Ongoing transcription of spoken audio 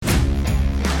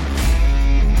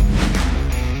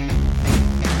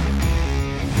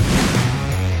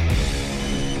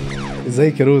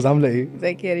ازيك يا روز، عامله ايه؟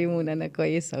 ازيك يا ريمون؟ انا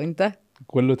كويسه، وانت؟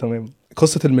 كله تمام.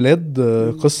 قصه الميلاد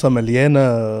قصه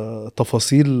مليانه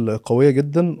تفاصيل قويه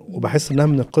جدا، وبحس انها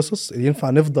من القصص اللي ينفع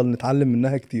نفضل نتعلم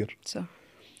منها كتير. صح.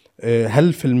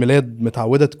 هل في الميلاد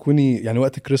متعوده تكوني يعني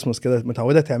وقت كريسماس كده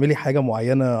متعوده تعملي حاجه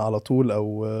معينه على طول،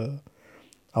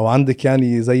 او عندك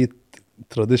يعني زي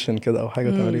تراديشن كده او حاجه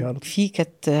تعمليها على طول؟ في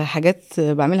كانت حاجات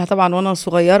بعملها طبعا وانا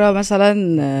صغيره، مثلا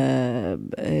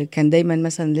كان دايما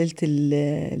مثلا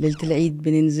ليله العيد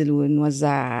بننزل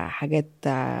ونوزع حاجات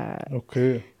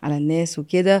اوكي على الناس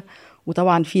وكده.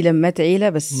 وطبعا في لمات عيله،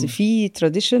 بس في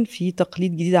تراديشن، في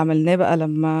تقليد جديد عملناه بقى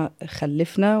لما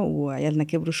خلفنا وعيالنا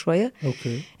كبروا شويه.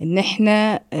 اوكي ان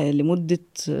احنا لمده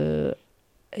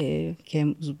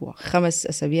كام اسبوع، 5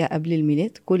 أسابيع قبل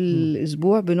الميلاد، كل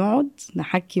اسبوع بنقعد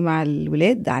نحكي مع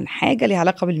الولاد عن حاجه ليها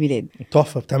علاقه بالميلاد.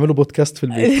 تحفه. بتعملوا بودكاست في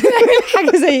البيت؟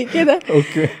 حاجه زي كده.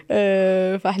 اوكي.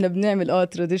 فاحنا بنعمل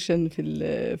تراديشن في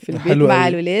البيت حلو مع قوي.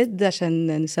 الولاد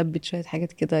عشان نثبت شويه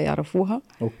حاجات كده يعرفوها.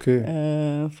 اوكي.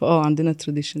 عندنا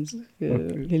تراديشنز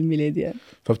للميلاد يعني.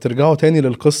 فبترجعوا تاني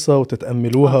للقصة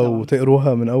وتتأملوها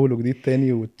وتقروها من أول وجديد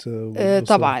تاني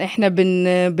طبعا احنا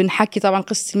بنحكي طبعا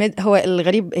قصة الميلاد. هو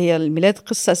الغريب هي الميلاد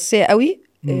قصة أساسية قوي،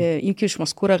 يمكن مش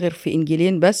مذكورة غير في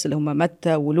إنجيلين بس، اللي هما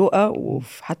متى ولوقا،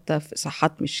 وحتى في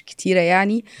صحات مش كتيرة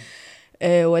يعني.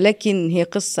 ولكن هي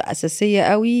قصة أساسية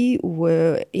قوي،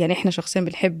 ويعني احنا شخصيا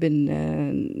بنحب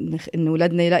إن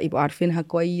ولادنا يبقوا عارفينها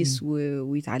كويس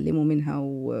ويتعلموا منها،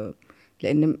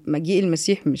 لأن مجيء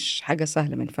المسيح مش حاجة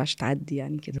سهلة، ما ينفعش تعدي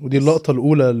يعني كده. ودي اللقطة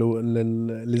الأولى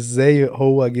لإزاي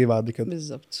هو جه بعد كده.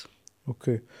 بالظبط.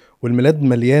 أوكي. والميلاد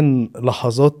مليان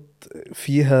لحظات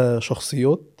فيها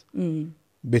شخصيات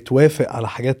بتوافق على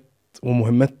حاجات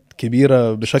ومهمات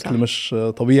كبيرة بشكل صح. مش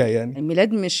طبيعي يعني.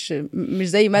 الميلاد مش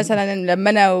زي مثلا لما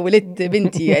أنا ولدت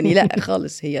بنتي يعني، لا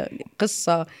خالص. هي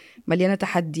قصة مليانة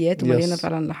تحديات ومليانة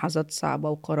فعلا لحظات صعبة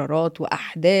وقرارات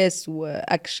وأحداث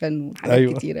وأكشن وحاجات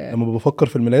أيوة. كتيرة يعني. لما بفكر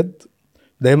في الميلاد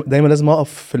دايما لازم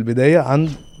أقف في البداية عند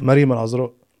مريم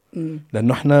العذراء،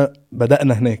 لأنه احنا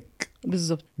بدأنا هناك.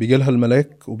 بالظبط. بيجي لها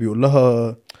الملاك وبيقول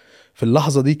لها في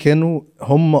اللحظة دي كانوا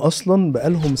هم أصلا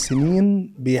بقالهم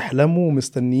سنين بيحلموا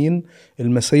ومستنيين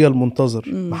المسيا المنتظر.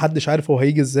 محدش عارف هو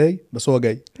هيجي إزاي، بس هو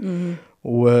جاي.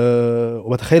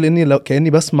 وبتخيل إني كأني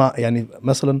بسمع يعني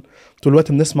مثلا طول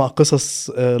الوقت بنسمع قصص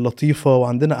لطيفة،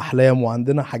 وعندنا أحلام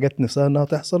وعندنا حاجات نفسها إنها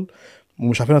تحصل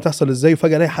ومش عارفين هتحصل إزاي،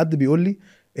 وفجأة ألاقي حد بيقول لي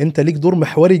أنت ليك دور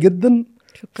محوري جدا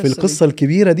في القصة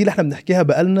الكبيرة دي اللي احنا بنحكيها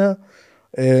بقالنا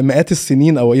مئات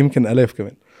السنين أو يمكن آلاف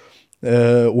كمان،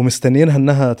 ومستنيينها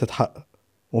انها تتحقق.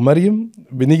 ومريم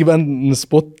بنيجي بقى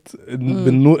نسبوت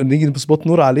بالنور، نيجي نسبوت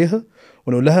نور عليها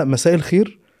ونقول لها مساء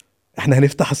الخير، احنا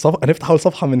هنفتح اول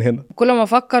صفحه من هنا. كل ما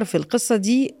افكر في القصه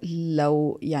دي،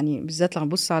 لو يعني بالذات لما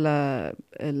ابص على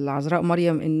العذراء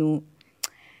مريم، انه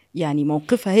يعني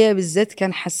موقفها هي بالذات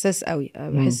كان حساس قوي.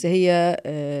 بحس هي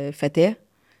فتاه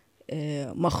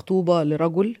مخطوبه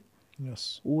لرجل،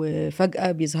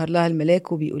 وفجأة بيظهر لها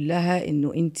الملاك وبيقول لها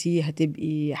انه انتي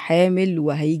هتبقي حامل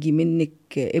وهيجي منك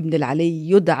ابن العلي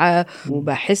يدعى.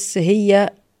 وبحس هي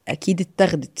اكيد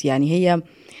اتخذت، يعني هي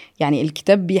يعني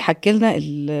الكتاب بيحكي لنا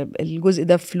الجزء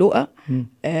ده في لوقا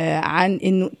عن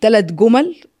انه 3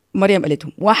 جمل مريم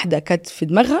قالتهم، واحدة كانت في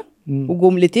دماغها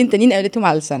وجملتين تانيين قالتهم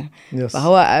على لسانها.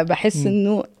 فهو بحس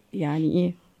انه يعني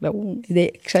ايه، لو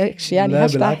يضايقكش يعني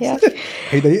هشرح يعني.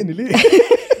 هيضايقني ليه؟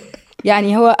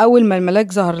 يعني هو أول ما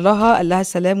الملاك ظهر لها قال لها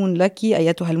سلام لك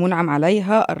أيتها المنعم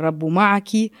عليها، الرب معك،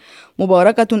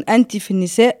 مباركة أنت في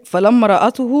النساء. فلما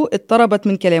رأته اضطربت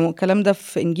من كلامه. الكلام ده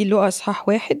في إنجيل لوقا إصحاح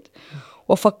 1.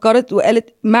 وفكرت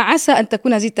وقالت ما عسى أن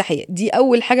تكون هذه التحية. دي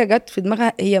أول حاجة جت في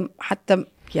دماغها هي، حتى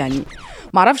يعني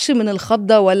معرفش من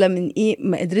الخضة ولا من إيه،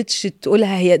 ما قدرتش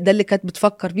تقولها هي ده اللي كانت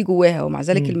بتفكر بيه جواها. ومع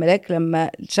ذلك الملاك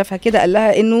لما شافها كده قال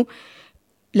لها إنه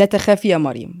لا تخافي يا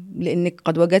مريم لأنك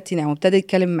قد وجدتي نعمة، وابتدى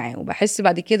يتكلم معاه. وبحس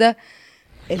بعد كده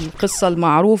القصة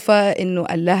المعروفة إنه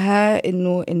قال لها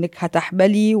إنك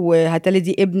هتحبلي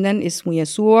وهتلدي ابنا اسمه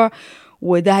يسوع،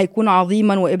 وده هيكون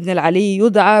عظيما وابن العلي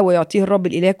يدعى، ويعطيه الرب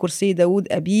الإله كرسي داود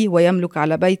أبيه، ويملك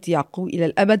على بيت يعقوب إلى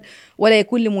الأبد، ولا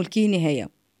يكون لملكه نهاية.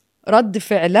 رد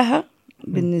فعلها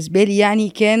بالنسبة لي يعني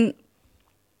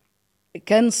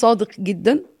كان صادق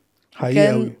جدا،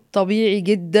 كان طبيعي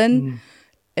جدا.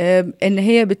 ان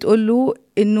هي بتقول له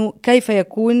انه كيف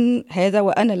يكون هذا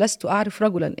وانا لست اعرف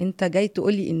رجلا. انت جاي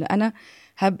تقول لي ان انا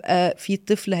هبقى في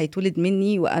طفل هيتولد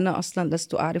مني وانا اصلا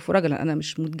لست اعرف رجلا، انا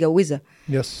مش متجوزه.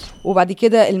 وبعد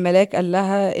كده الملاك قال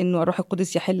لها انه الروح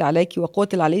القدس يحل عليك وقوة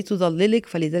العلي تظللك،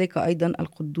 فلذلك ايضا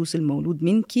القدوس المولود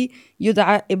منك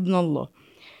يدعى ابن الله.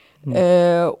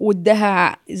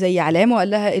 وادها زي علامه وقال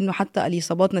لها انه حتى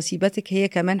اليصابات نسيبتك هي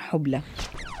كمان حبلى.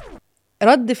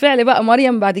 رد فعل بقى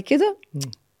مريم بعد كده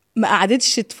ما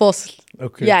قعدتش تفاصل.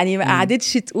 أوكي. يعني ما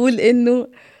قعدتش تقول انه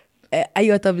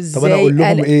ايوه طب ازاي، طب انا اقول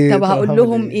لهم ايه، طب هقول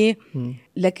لهم ايه. مم.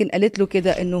 لكن قالت له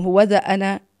كده انه هو ده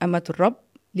انا أمة الرب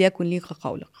ليكن ليك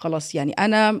قولك. خلاص يعني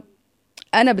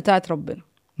انا بتاعت ربنا.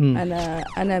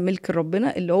 انا ملك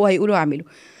ربنا، اللي هو هيقوله هعمله.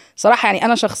 صراحه يعني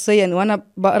انا شخصيا وانا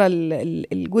بقرا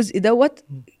الجزء دوت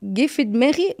جه في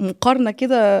دماغي مقارنه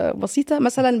كده بسيطه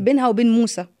مثلا بينها وبين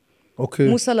موسى. اوكي.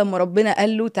 موسى لما ربنا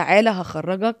قال له تعالى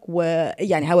هخرجك،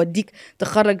 ويعني هوديك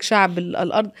تخرج شعب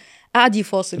الارض، قعد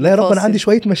يفاصل. لا يا رب انا عندي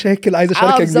شويه مشاكل عايز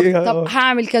اشاركك بيها. طب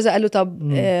هعمل كذا. قال له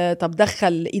طب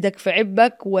دخل ايدك في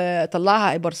عبك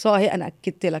وطلعها برصاها، هي انا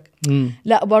اكدت لك.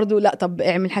 لا برضو لا، طب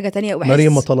اعمل حاجه تانية.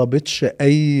 مريم ما طلبتش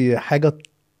اي حاجه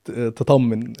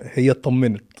تطمن، هي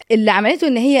اطمنت. اللي عملته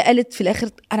ان هي قالت في الاخر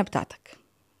انا بتاعتك،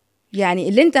 يعني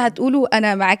اللي انت هتقوله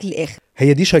انا معاك للاخر.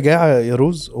 هي دي شجاعه يا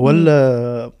روز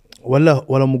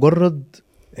ولا مجرد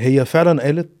هي فعلا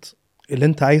قالت اللي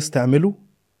انت عايز تعمله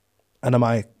انا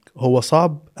معاك، هو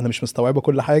صعب، انا مش مستوعبه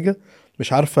كل حاجه،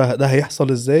 مش عارفه ده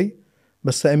هيحصل ازاي،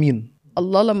 بس امين.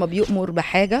 الله لما بيؤمر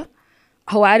بحاجه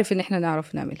هو عارف ان احنا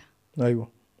نعرف نعملها.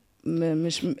 ايوه.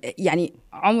 مش يعني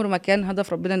عمر ما كان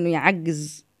هدف ربنا انه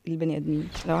يعجز البني ادمين.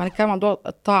 لو هنتكلم عن موضوع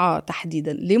الطاعه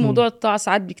تحديدا، ليه موضوع الطاعه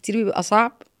ساعات بكتير بيبقى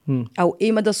صعب او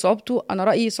ايه مدى صعوبته؟ انا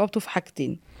رايي صعوبته في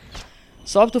حاجتين.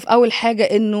 صعوبته في اول حاجه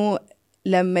انه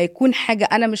لما يكون حاجه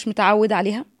انا مش متعود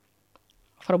عليها،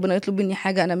 فربنا يطلب مني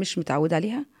حاجه انا مش متعود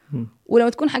عليها، ولما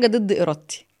تكون حاجه ضد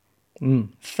ارادتي.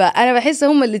 فانا بحس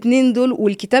هما الاتنين دول،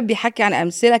 والكتاب بيحكي عن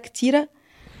امثله كتيره.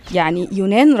 يعني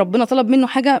يونان ربنا طلب منه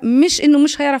حاجه مش انه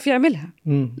مش هيعرف يعملها،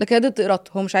 لكن ضد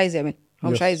ارادته، هو مش عايز يعملها، هو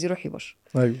مش عايز يروح يبشر.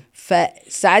 أيوة.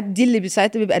 فساعات دي اللي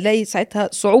ساعتها بيبقى لاقي ساعتها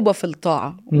صعوبه في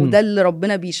الطاعه، وده اللي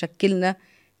ربنا بيشكلنا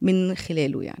من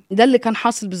خلاله. يعني ده اللي كان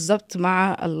حاصل بالظبط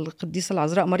مع القديسه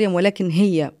العذراء مريم، ولكن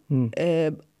هي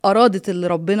ارادت اللي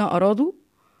ربنا اراده،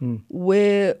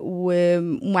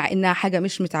 ومع انها حاجه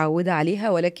مش متعوده عليها،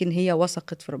 ولكن هي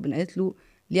وثقت في ربنا، قالت له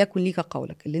ليكن ليك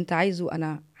قولك، اللي انت عايزه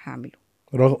انا هعمله.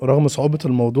 رغم صعوبه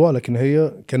الموضوع لكن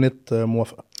هي كانت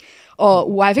موافقه.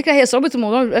 وعلى فكره هي صعوبه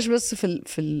الموضوع ما بيبقاش بس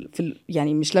في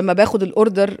يعني مش لما باخد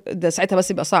الاوردر ده ساعتها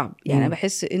بس يبقى صعب. يعني انا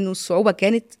بحس انه الصعوبه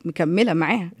كانت مكمله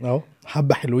معاها.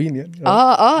 حبه حلوين يعني.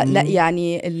 لا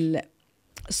يعني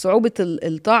صعوبه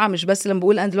الطاعه مش بس لما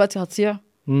بقول انا دلوقتي هطيع،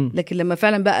 لكن لما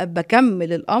فعلا بقى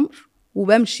بكمل الامر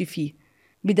وبمشي فيه.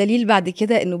 بدليل بعد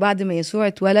كده انه بعد ما يسوع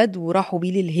اتولد وراحوا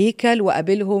بيه للهيكل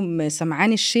وقابلهم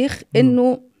سمعان الشيخ،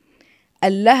 انه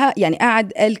قال لها يعني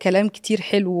قال كلام كتير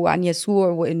حلو عن يسوع،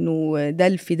 وانه ده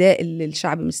الفداء اللي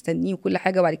الشعب مستنيه وكل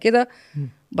حاجه. وبعد كده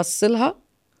بص لها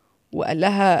وقال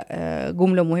لها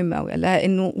جمله مهمه قوي، قال لها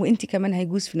انه وانت كمان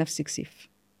هيجوز في نفسك سيف.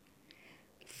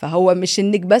 فهو مش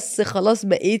انك بس خلاص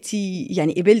بقيتي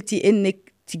يعني قبلتي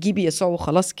انك تجيبي يسوع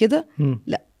وخلاص كده،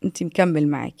 لا انت مكمل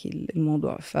معاكي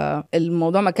الموضوع.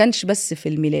 فالموضوع ما كانش بس في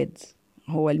الميلاد،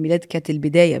 هو الميلاد كانت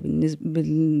البدايه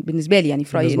بالنسبه لي، يعني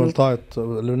في رايي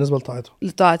بالنسبه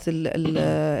لطاعتها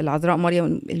العذراء مريم،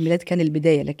 الميلاد كان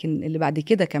البدايه، لكن اللي بعد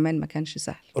كده كمان ما كانش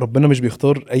سهل. ربنا مش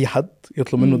بيختار اي حد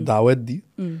يطلب منه الدعوات دي.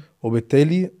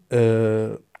 وبالتالي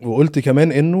وقلت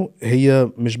كمان انه هي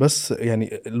مش بس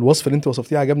يعني الوصف اللي انت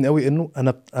وصفتيه عجبني قوي، انه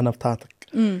انا بتاعتك.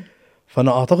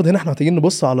 فانا اعتقد هنا احنا محتاجين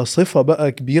نبص على صفه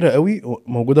بقى كبيره قوي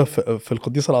موجوده في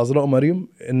القديسه العذراء مريم،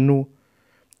 انه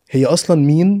هي اصلا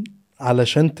مين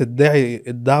علشان تدعي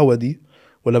الدعوه دي.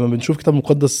 ولما بنشوف كتاب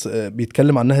مقدس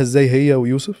بيتكلم عنها ازاي هي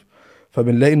ويوسف،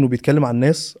 فبنلاقي انه بيتكلم عن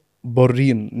ناس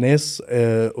بارين، ناس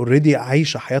اوريدي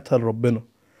عايشه حياتها لربنا،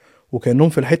 وكانهم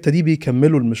في الحته دي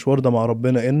بيكملوا المشوار ده مع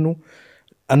ربنا. انه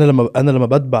انا لما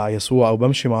بتبع يسوع او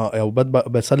بمشي مع او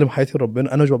بسلم حياتي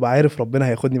لربنا، انا مش ببقى عارف ربنا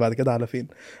هياخدني بعد كده على فين.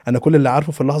 انا كل اللي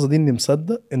عارفه في اللحظه دي اني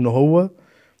مصدق انه هو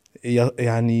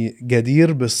يعني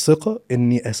جدير بالثقه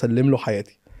اني اسلم له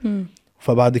حياتي.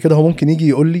 فبعد كده هو ممكن يجي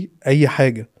يقول لي اي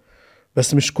حاجه،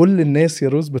 بس مش كل الناس يا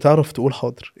روز بتعرف تقول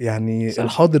حاضر. يعني صح.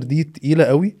 الحاضر دي تقيله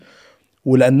قوي،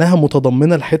 ولانها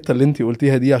متضمنه الحته اللي انت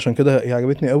قلتيها دي، عشان كده هي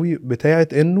عجبتني قوي، بتاعه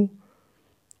انه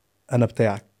انا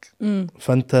بتاعك.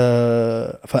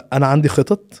 فانا عندي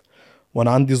خطط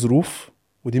وانا عندي ظروف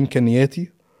ودي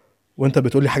امكانياتي، وانت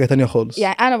بتقولي حاجه تانية خالص.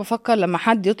 يعني انا بفكر لما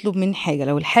حد يطلب مني حاجه،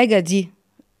 لو الحاجه دي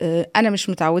انا مش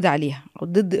متعوده عليها او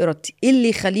ضد ارادتي، ايه اللي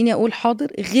يخليني اقول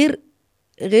حاضر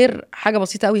غير حاجه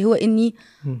بسيطه قوي، هو اني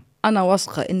انا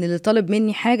واثقه ان اللي طالب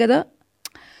مني حاجه ده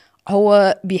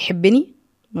هو بيحبني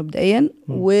مبدئيا،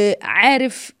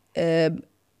 وعارف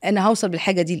انا هوصل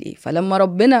بالحاجه دي لايه. فلما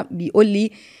ربنا بيقول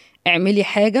لي اعملي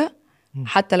حاجه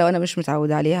حتى لو انا مش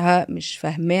متعوده عليها، مش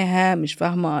فاهماها، مش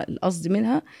فاهمه القصد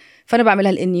منها، فانا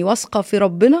بعملها لاني واثقه في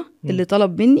ربنا اللي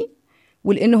طلب مني،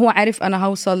 ولأنه هو عارف أنا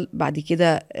هوصل بعد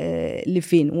كده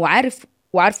لفين،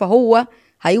 وعارفة هو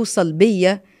هيوصل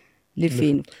بيا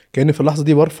لفين. كأني في اللحظة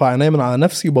دي برفع عيني من على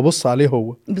نفسي وببص عليه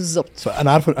هو بالظبط.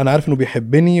 فأنا عارف إنه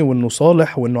بيحبني وإنه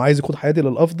صالح وإنه عايز يقود حياتي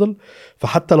للأفضل.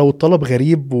 فحتى لو الطلب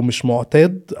غريب ومش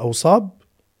معتاد أو صعب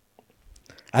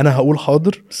أنا هقول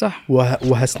حاضر. صح.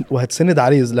 وهتسند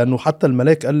عليه، لأنه حتى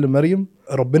الملاك قال لمريم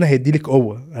ربنا هيديلك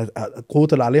قوة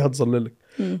اللي عليها تظللك.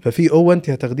 ففي قوة انت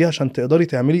هتاخديها عشان تقدري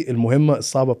تعملي المهمة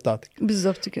الصعبة بتاعتك.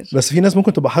 بالظبط كده. بس في ناس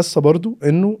ممكن تبقى حاسة برضو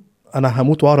انه انا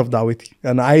هموت واعرف دعوتي،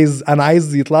 انا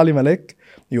عايز يطلع لي ملاك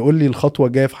يقول لي الخطوة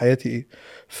الجاية في حياتي ايه.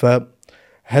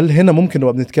 فهل هنا ممكن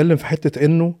نبقى بنتكلم في حتة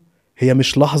انه هي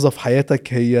مش لحظة في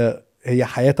حياتك، هي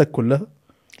حياتك كلها؟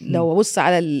 لو بص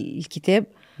على الكتاب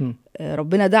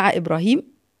ربنا دعا إبراهيم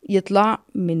يطلع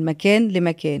من مكان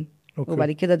لمكان. أوكي.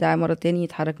 وبعد كده دعا مرة تاني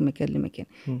يتحرك من مكان لمكان.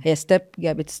 هي ستيب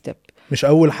جابت ستيب. مش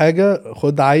أول حاجة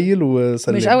خد عيل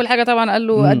وسلم، مش أول حاجة طبعا قال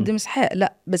له قدم إسحاق،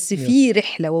 لا، بس في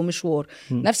رحلة ومشوار.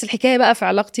 نفس الحكاية بقى في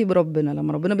علاقتي بربنا.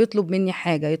 لما ربنا بيطلب مني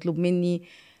حاجة، يطلب مني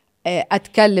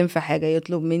أتكلم في حاجة،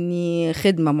 يطلب مني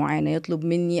خدمة معينة، يطلب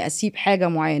مني أسيب حاجة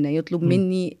معينة، يطلب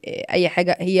مني أي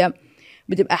حاجة، هي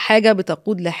بتبقى حاجة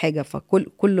بتقود لحاجة.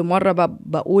 فكل مرة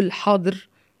بقول حاضر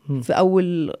في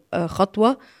أول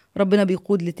خطوة، ربنا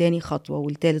بيقود لتاني خطوة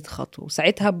والتالت خطوة.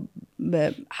 وساعتها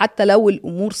حتى لو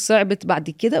الأمور صعبت بعد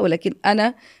كده، ولكن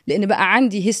أنا لأن بقى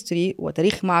عندي هيستوري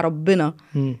وتاريخ مع ربنا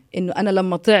إنه أنا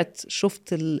لما طلعت شفت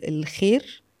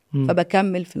الخير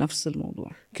فبكمل في نفس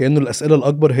الموضوع. كأنه الأسئلة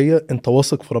الأكبر هي أنت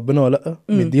واثق في ربنا ولا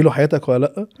لأ، مديله حياتك ولا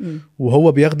لأ.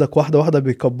 وهو بياخدك واحدة واحدة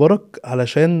بيكبرك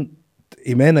علشان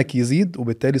إيمانك يزيد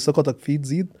وبالتالي ثقتك فيه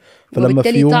تزيد. فلما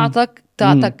وبالتالي في يوم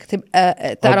طاعتك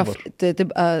تبقى تعرف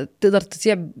تبقى تقدر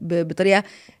تطيع بطريقة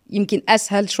يمكن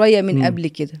أسهل شوية من قبل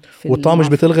كده. والطاعة مش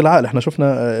بتلغي العقل. احنا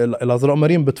شفنا العذراء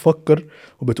مريم بتفكر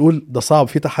وبتقول ده صعب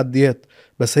في تحديات،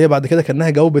 بس هي بعد كده كأنها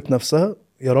جاوبت نفسها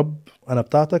يا رب أنا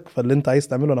بتاعتك، فاللي أنت عايز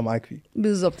تعمله أنا معاك فيه.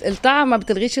 بالظبط. الطاعة ما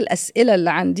بتلغيش الأسئلة اللي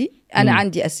عندي، أنا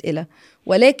عندي أسئلة،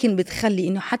 ولكن بتخلي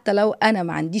إنه حتى لو أنا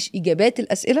ما عنديش إجابات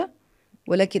الأسئلة،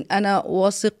 ولكن أنا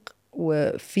واثق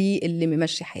وفي اللي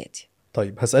ممشي حياتي.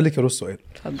 طيب هسألك يا روز سؤال.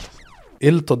 اتفضل. إيه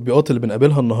التطبيقات اللي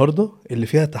بنقابلها النهاردة اللي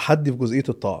فيها تحدي في جزئية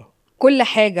الطاعة؟ كل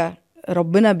حاجة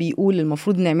ربنا بيقول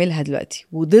المفروض نعملها دلوقتي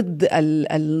وضد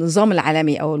النظام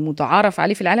العالمي أو المتعارف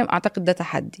عليه في العالم، أعتقد ده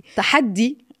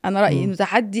تحدي. أنا رأيي إنه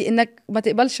تحدي إنك ما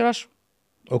تقبلش رشوة.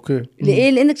 اوكي.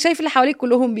 ليه؟ لانك شايف اللي حواليك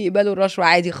كلهم بيقبلوا الرشوه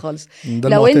عادي خالص.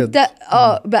 لو انت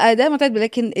بقى ده معتاد،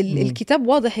 لكن الكتاب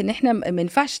واضح ان احنا ما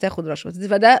ينفعش تاخد رشوه،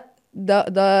 فده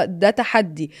ده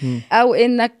تحدي. او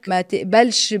انك ما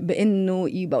تقبلش بانه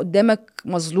يبقى قدامك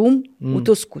مظلوم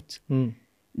وتسكت،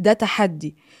 ده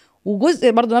تحدي.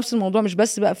 وجزء برضو نفس الموضوع مش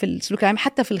بس بقى في السلوك العام،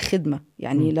 حتى في الخدمه.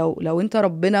 يعني لو انت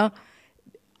ربنا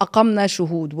أقمنا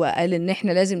شهود وقال إن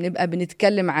إحنا لازم نبقى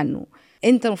بنتكلم عنه،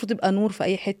 أنت المفروض تبقى نور في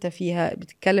أي حتة فيها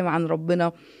بتتكلم عن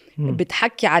ربنا،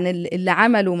 بتحكي عن اللي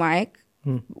عمله معاك،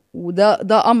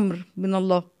 وده أمر من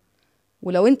الله.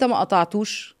 ولو أنت ما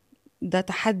قطعتوش ده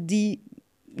تحدي.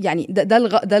 يعني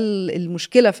ده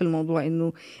المشكلة في الموضوع،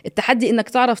 إنه التحدي إنك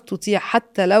تعرف تطيع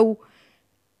حتى لو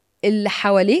اللي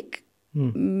حواليك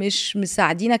مش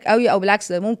مساعدينك قوي، او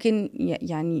بالعكس ده ممكن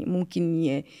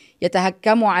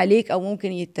يتهكموا عليك او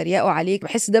ممكن يتريقوا عليك.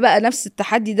 بحس ده بقى نفس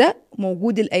التحدي ده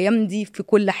موجود الايام دي في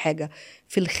كل حاجه،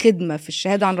 في الخدمه، في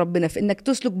الشهاده عن ربنا، في انك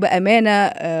تسلك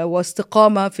بامانه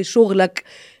واستقامه في شغلك،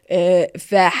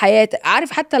 في حياتك،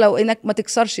 عارف، حتى لو انك ما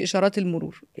تكسرش اشارات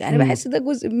المرور. يعني بحس ده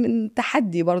جزء من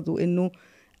تحدي برضو، انه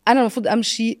انا المفروض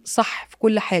امشي صح في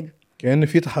كل حاجه. كأن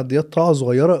في تحديات طاعة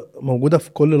صغيرة موجودة في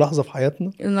كل لحظة في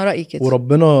حياتنا. أنا رأيي كده.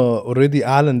 وربنا اوريدي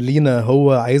أعلن لينا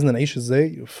هو عايزنا نعيش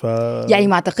إزاي. يعني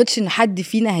ما أعتقدش إن حد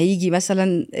فينا هيجي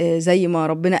مثلا زي ما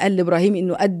ربنا قال لإبراهيم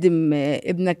إنه قدم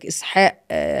ابنك إسحاق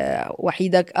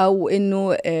وحيدك، أو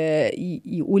إنه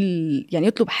يقول يعني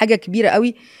يطلب حاجة كبيرة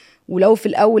قوي ولو في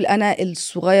الأول أنا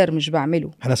الصغير مش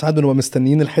بعمله. احنا ساعات بنبقى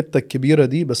مستنيين الحتة الكبيرة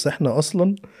دي، بس احنا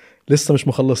أصلا لسه مش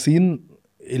مخلصين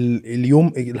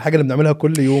اليوم الحاجة اللي بنعملها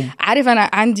كل يوم. عارف أنا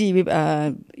عندي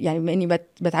بيبقى يعني بما إني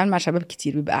بتعامل مع شباب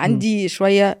كتير، بيبقى عندي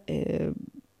شوية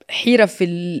حيرة في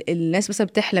الناس مثلا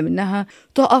بتحلم إنها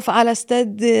تقف على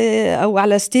استاد أو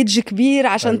على ستيج كبير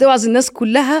عشان توعظ الناس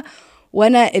كلها،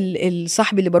 وأنا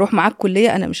الصاحب اللي بروح معاه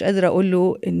الكلية أنا مش قادرة أقول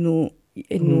له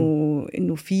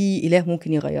إنه في إله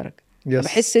ممكن يغيرك.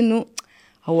 بحس إنه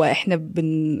هو إحنا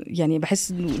يعني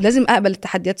بحس إنه لازم أقبل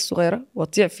التحديات الصغيرة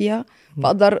وأطيع فيها،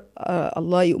 فأقدر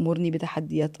الله يأمرني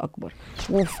بتحديات أكبر.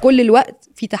 وفي كل الوقت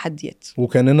في تحديات،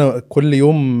 وكاننا كل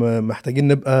يوم محتاجين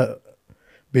نبقى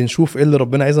بنشوف إيه اللي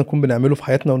ربنا عايزنا نكون بنعمله في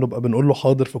حياتنا، ونبقى بنقول له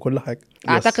حاضر في كل حاجة.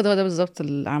 أعتقد هو ده بالظبط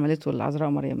اللي عملته العذراء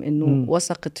مريم، إنه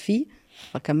وثقت فيه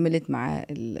فكملت معاه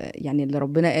يعني اللي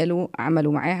ربنا قاله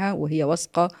عملوا معاها، وهي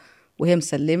واثقة وهي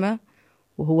مسلمة،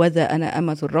 وهو ذا أنا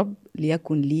أمة الرب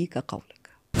ليكن لي كقولك.